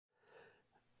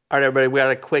All right, everybody, we got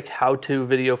a quick how-to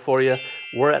video for you.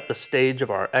 We're at the stage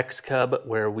of our X-Cub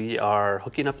where we are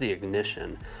hooking up the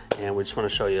ignition, and we just want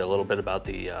to show you a little bit about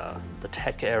the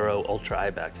Tech Aero Ultra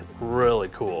IBEC. Really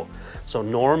cool. So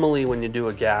normally when you do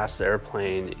a gas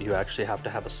airplane, you actually have to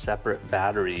have a separate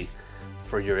battery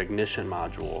for your ignition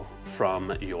module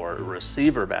from your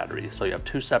receiver battery. So you have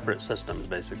two separate systems,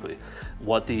 basically.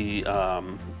 What the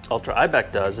Ultra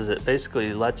IBEC does is it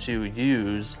basically lets you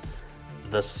use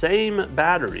the same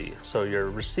battery. So your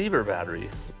receiver battery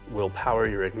will power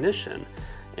your ignition.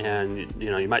 And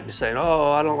you might be saying,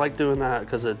 oh, I don't like doing that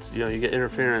because it's, you get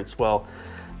interference. Well,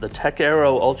 the Tech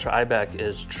Aero Ultra IBEC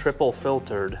is triple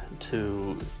filtered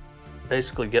to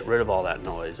basically get rid of all that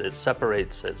noise. It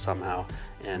separates it somehow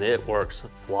and it works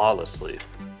flawlessly.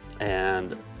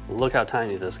 And look how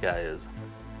tiny this guy is.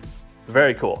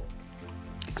 Very cool.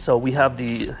 So we have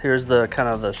here's the kind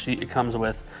of the sheet it comes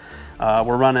with.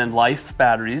 We're running life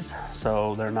batteries,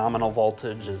 so their nominal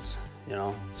voltage is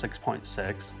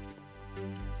 6.6.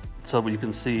 So you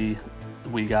can see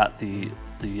we got the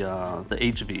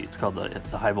HV. It's called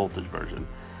the high voltage version,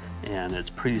 and it's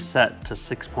preset to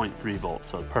 6.3 volts,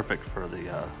 so it's perfect for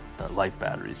the life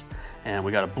batteries. And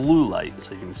we got a blue light,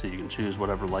 so you can see you can choose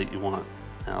whatever light you want.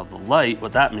 Now the light,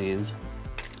 what that means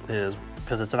is,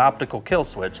 because it's an optical kill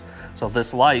switch, so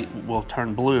this light will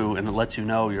turn blue and it lets you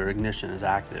know your ignition is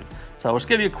active. So I'll just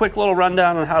give you a quick little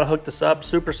rundown on how to hook this up.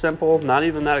 Super simple, not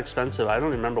even that expensive. I don't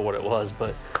even remember what it was,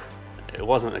 but it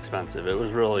wasn't expensive. It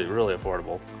was really, really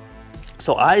affordable.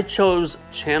 So I chose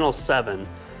channel 7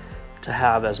 to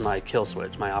have as my kill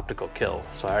switch, my optical kill.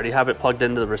 So I already have it plugged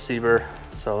into the receiver.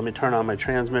 So let me turn on my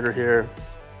transmitter here.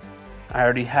 I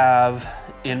already have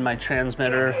in my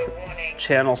transmitter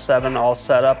channel 7 all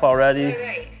set up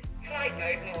already.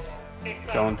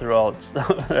 Going through all its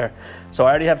stuff there. So I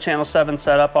already have channel 7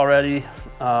 set up already,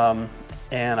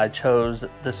 and I chose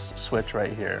this switch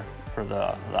right here for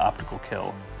the optical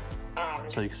kill.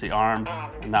 So you can see armed,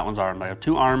 and that one's armed. I have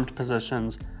two armed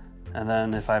positions, and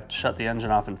then if I have to shut the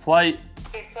engine off in flight,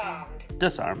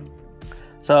 disarm.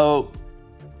 So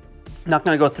I'm not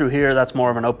going to go through here. That's more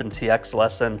of an OpenTX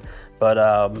lesson, but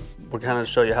we're going to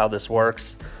show you how this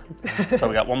works. So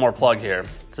we got one more plug here.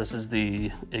 This is the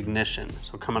ignition.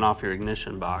 So coming off your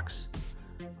ignition box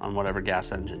on whatever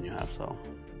gas engine you have. So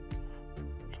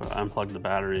I unplug the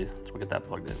battery. So we get that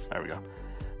plugged in. There we go.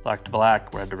 Black to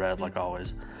black, red to red, like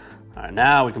always. All right,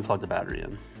 now we can plug the battery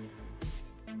in.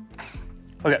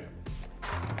 Okay.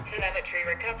 Telemetry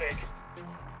recovered.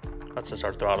 That's just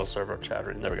our throttle servo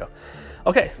chattering. There we go.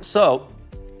 Okay, so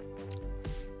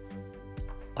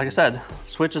like I said,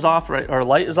 switch is off, right, or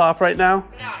light is off right now.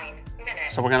 9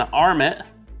 minutes. So we're gonna arm it.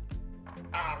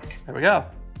 Armed. There we go.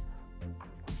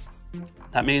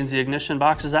 That means the ignition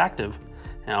box is active.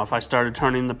 Now, if I started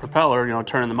turning the propeller,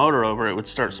 turning the motor over, it would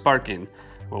start sparking.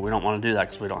 Well, we don't want to do that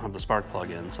because we don't have the spark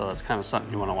plug in. So that's kind of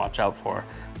something you want to watch out for.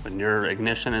 When your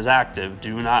ignition is active,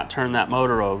 do not turn that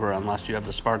motor over unless you have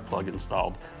the spark plug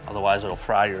installed. Otherwise, it'll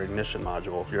fry your ignition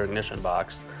module, your ignition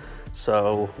box.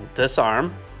 So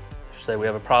disarm. Say we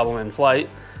have a problem in flight,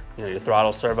 your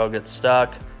throttle servo gets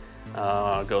stuck,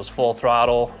 goes full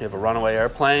throttle, you have a runaway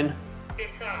airplane.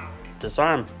 Disarmed.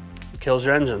 Disarm. Kills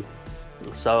your engine.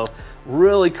 So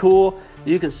really cool.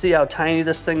 You can see how tiny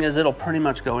this thing is. It'll pretty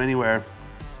much go anywhere.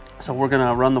 So we're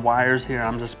gonna run the wires here.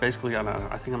 I'm just basically I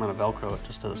think I'm gonna Velcro it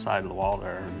just to the side of the wall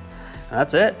there, and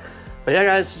that's it. But yeah,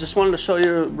 guys, just wanted to show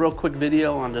you a real quick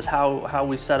video on just how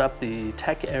we set up the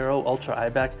Tech Aero Ultra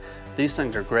IBEC. These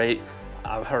things are great.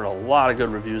 I've heard a lot of good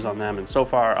reviews on them, and so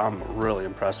far I'm really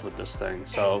impressed with this thing.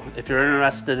 So if you're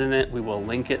interested in it, we will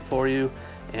link it for you.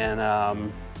 And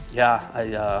yeah,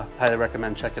 I highly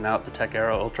recommend checking out the Tech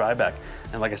Aero Ultra IBEC.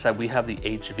 And like I said, we have the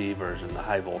HV version, the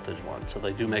high voltage one. So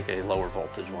they do make a lower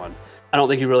voltage one. I don't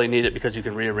think you really need it because you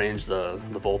can rearrange the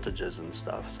voltages and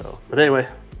stuff. So, but anyway,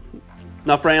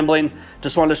 enough rambling.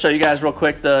 Just wanted to show you guys real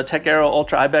quick the Tech Aero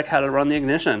Ultra IBEC, how to run the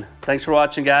ignition. Thanks for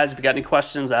watching, guys. If you got any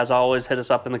questions, as always, hit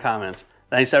us up in the comments.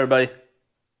 Thanks, everybody.